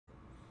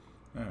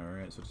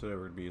Alright, so today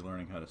we're going to be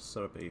learning how to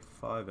set up a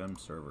fivem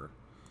server.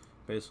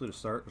 Basically, to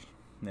start,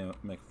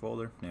 make a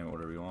folder, name it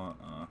whatever you want.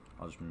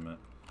 I'll just name it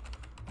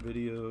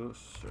video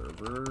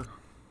server.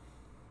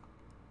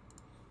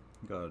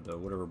 Go to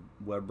whatever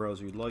web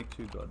browser you'd like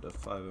to, go to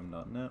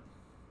fivem.net.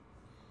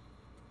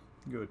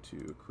 Go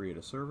to create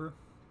a server,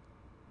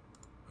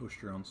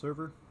 host your own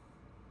server,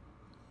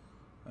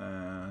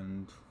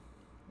 and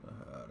go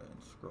ahead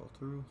and scroll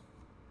through.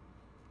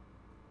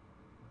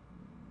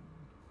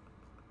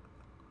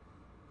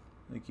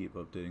 They keep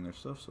updating their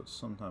stuff, so it's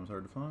sometimes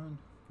hard to find.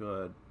 Go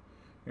ahead.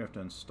 You have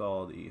to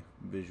install the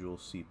Visual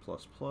C++.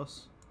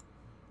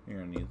 You're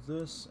going to need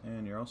this,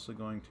 and you're also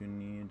going to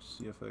need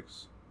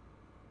CFX.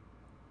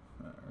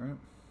 Alright.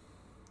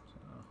 So,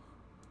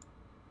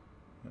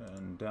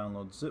 and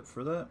download zip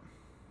for that.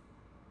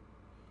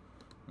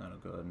 That'll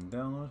go ahead and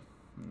download.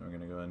 And we're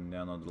going to go ahead and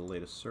download the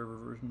latest server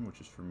version,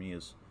 which is for me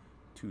is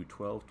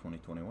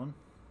 2.12.2021.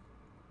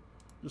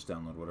 Just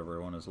download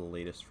whatever one is the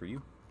latest for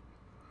you.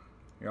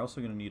 You're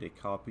also going to need a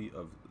copy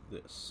of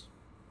this,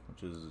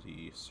 which is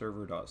the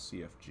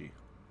server.cfg.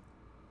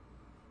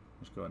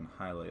 Just go ahead and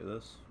highlight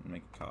this and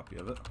make a copy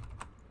of it.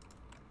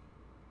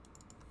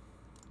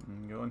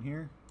 And go in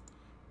here.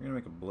 You're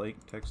going to make a blank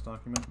text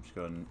document. Just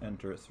go ahead and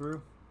enter it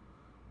through.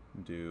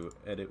 Do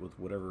edit with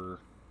whatever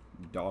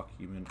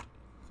document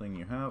thing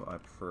you have. I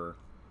prefer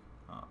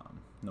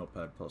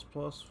Notepad++.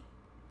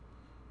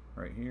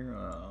 Right here,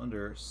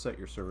 under set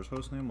your server's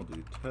hostname, we'll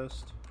do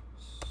test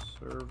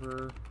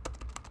server.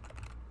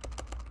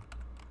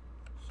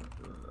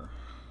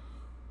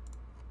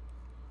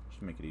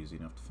 Just make it easy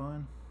enough to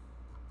find.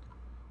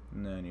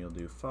 And then you'll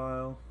do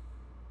file,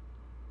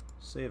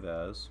 save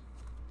as,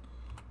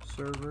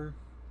 server.cfg,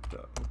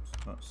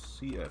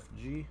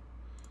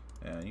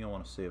 and you'll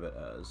want to save it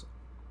as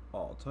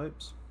all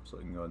types. So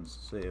you can go ahead and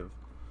save.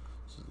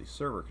 So the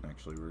server can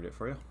actually read it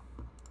for you.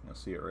 You'll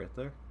see it right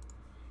there.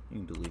 You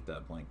can delete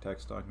that blank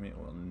text document.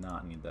 We'll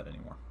not need that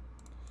anymore.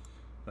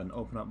 Then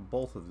open up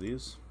both of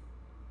these.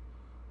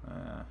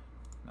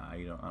 Nah,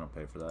 you don't. I don't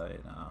pay for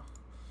that. Nah.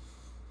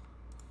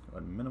 Go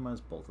ahead and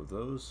minimize both of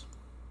those.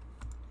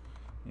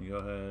 You go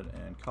ahead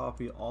and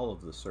copy all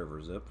of the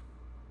server zip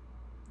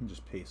and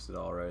just paste it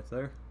all right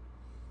there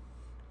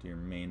to your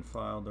main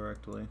file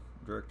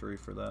directory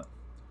for that.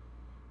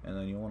 And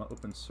then you want to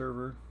open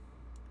server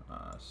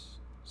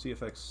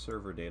CFX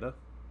server data,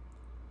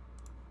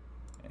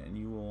 and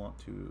you will want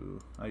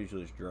to. I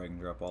usually just drag and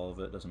drop all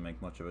of it. Doesn't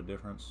make much of a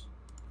difference.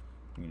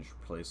 You can just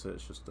replace it.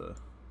 It's just a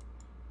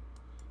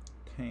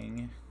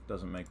tang.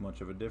 Doesn't make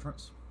much of a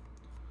difference.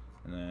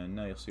 And then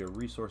now you'll see a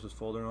resources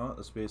folder on it.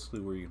 That's basically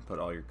where you can put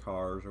all your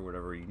cars or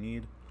whatever you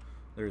need.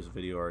 There's a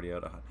video already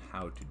out on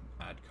how to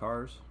add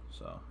cars.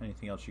 So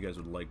anything else you guys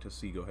would like to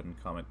see, go ahead and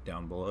comment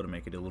down below to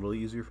make it a little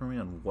easier for me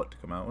on what to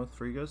come out with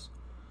for you guys.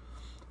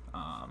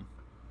 And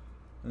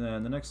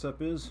then the next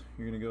step is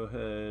you're going to go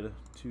ahead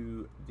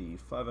to the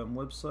fivem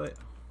website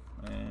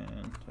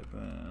and type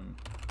in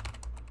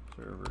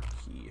server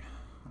key.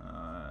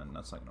 And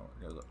that's not going to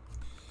work, is it?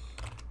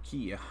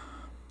 Key.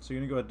 So you're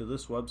going to go ahead to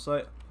this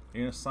website.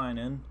 You're going to sign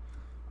in,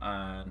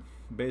 and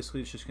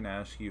basically it's just going to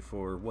ask you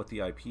for what the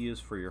IP is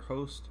for your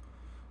host.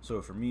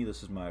 So for me,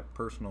 this is my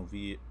personal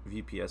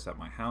VPS at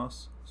my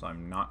house, so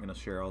I'm not going to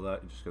share all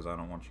that just because I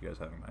don't want you guys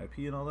having my IP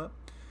and all that.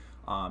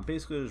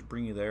 Basically, I'll just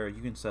bring you there.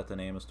 You can set the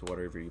name as to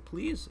whatever you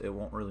please. It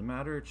won't really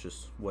matter. It's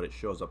just what it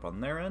shows up on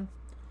their end.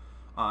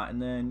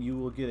 And then you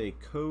will get a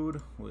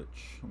code,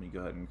 which let me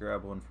go ahead and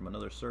grab one from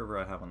another server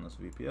I have on this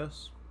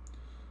VPS.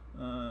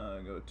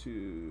 Go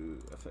to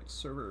FX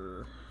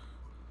server.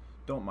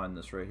 Don't mind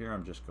this right here.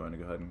 I'm just going to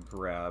go ahead and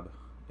grab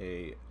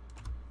a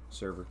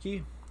server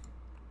key,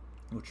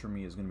 which for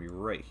me is going to be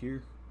right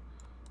here.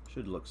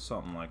 Should look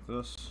something like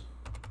this.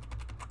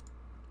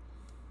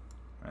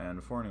 And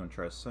before anyone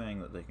tries saying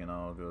that they can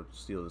all go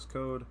steal this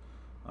code,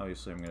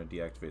 obviously I'm going to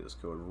deactivate this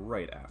code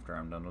right after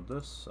I'm done with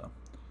this, so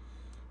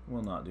it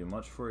will not do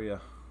much for you.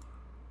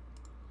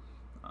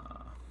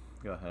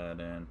 Go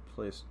ahead and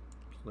place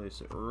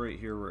it right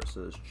here where it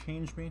says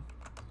change me.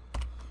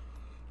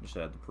 Just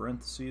add the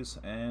parentheses,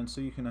 and so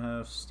you can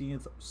have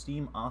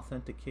Steam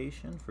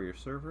authentication for your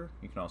server.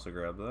 You can also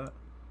grab that.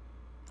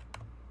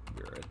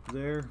 Be right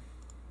there.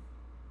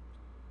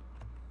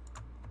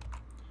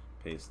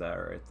 Paste that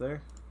right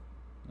there.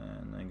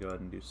 And then go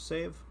ahead and do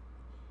save.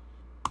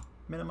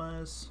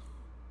 Minimize.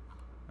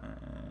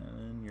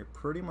 And you're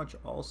pretty much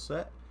all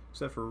set.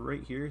 Except for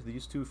right here,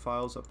 these two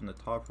files up in the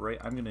top right.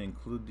 I'm going to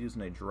include these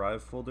in a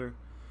drive folder.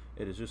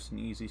 It is just an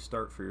easy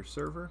start for your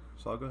server.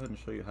 So I'll go ahead and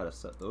show you how to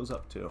set those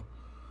up too.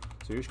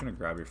 So you're just going to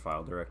grab your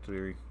file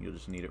directory. You'll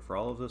just need it for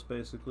all of this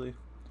basically.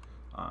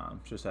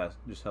 Just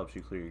helps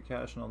you clear your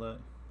cache and all that.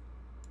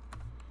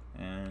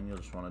 And you'll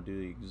just want to do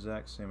the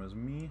exact same as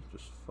me.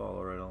 Just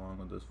follow right along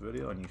with this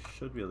video, and you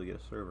should be able to get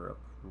a server up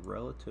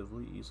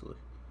relatively easily.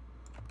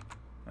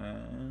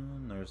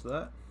 And there's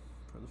that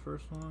for the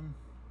first one.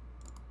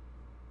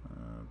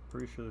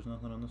 Pretty sure there's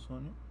nothing on this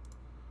one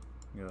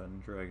yet. Go ahead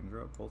and drag and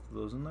drop both of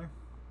those in there.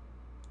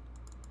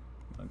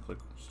 And click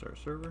start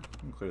server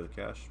and clear the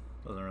cache.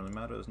 Doesn't really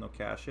matter, there's no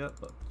cache yet,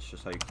 but it's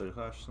just how you clear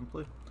cache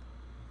simply.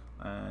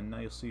 And now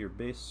you'll see your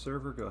base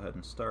server. Go ahead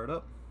and start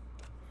up.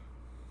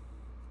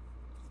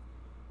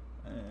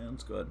 And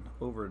let's go ahead and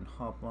over and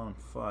hop on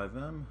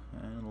fivem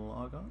and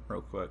log on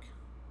real quick.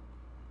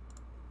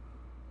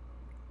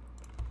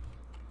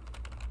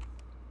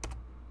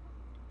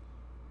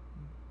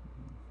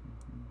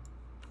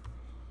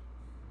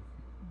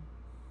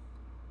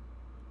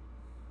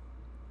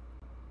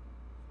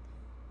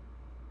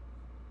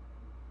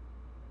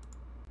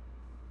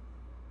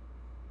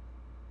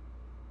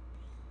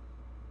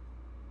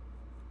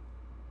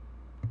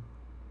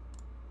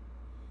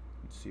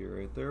 See it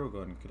right there. We'll go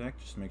ahead and connect.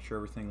 Just make sure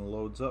everything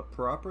loads up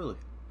properly.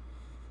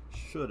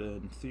 Should,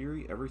 in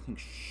theory, everything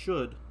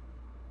should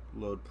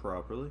load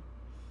properly.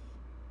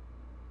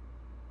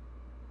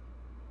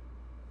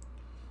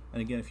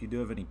 And again, if you do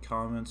have any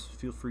comments,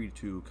 feel free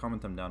to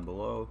comment them down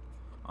below.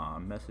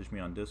 Message me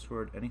on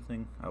Discord.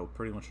 Anything, I will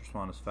pretty much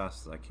respond as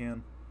fast as I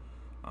can.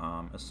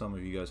 As some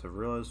of you guys have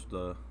realized,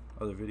 the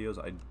other videos,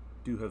 I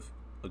do have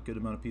a good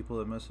amount of people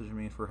that message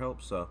me for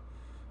help, so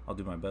I'll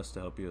do my best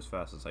to help you as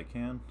fast as I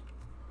can.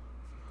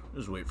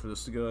 Just wait for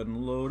this to go ahead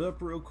and load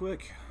up real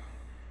quick.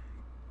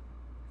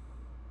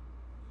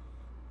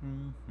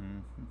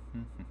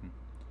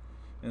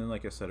 And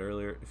like I said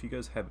earlier, if you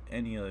guys have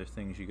any other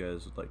things you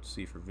guys would like to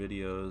see for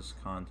videos,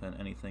 content,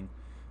 anything,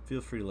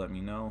 feel free to let me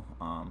know.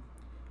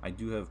 I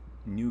do have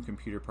new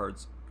computer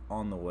parts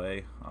on the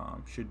way.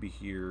 Should be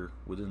here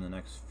within the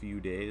next few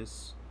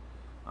days.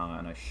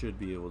 And I should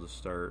be able to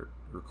start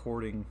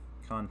recording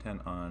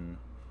content on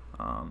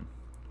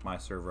my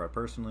server I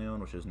personally own,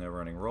 which is Never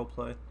Ending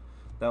Roleplay.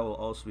 That will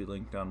also be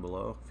linked down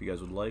below. If you guys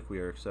would like, we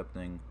are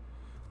accepting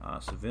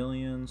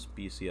civilians,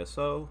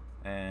 BCSO,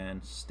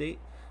 and state.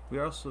 We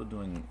are also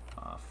doing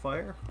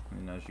fire,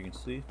 and as you can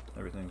see,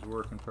 everything's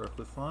working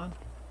perfectly fine.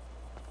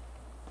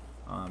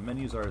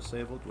 Menus are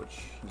disabled, which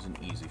is an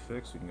easy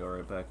fix. We can go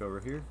right back over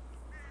here.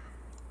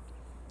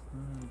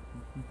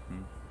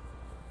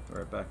 Go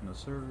right back in the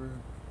server.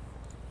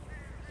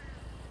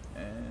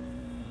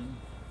 And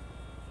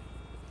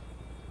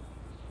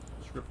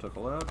script took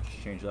allowed,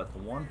 just change that to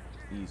 1.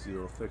 Easy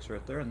little fix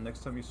right there, and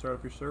next time you start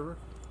up your server,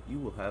 you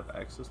will have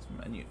access to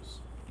menus.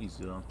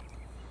 Easy little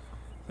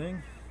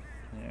thing.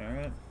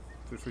 Alright,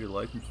 feel free to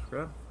like and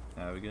subscribe.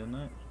 Have a good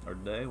night, or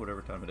day,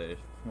 whatever time of day it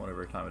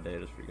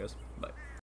is for you guys. Bye.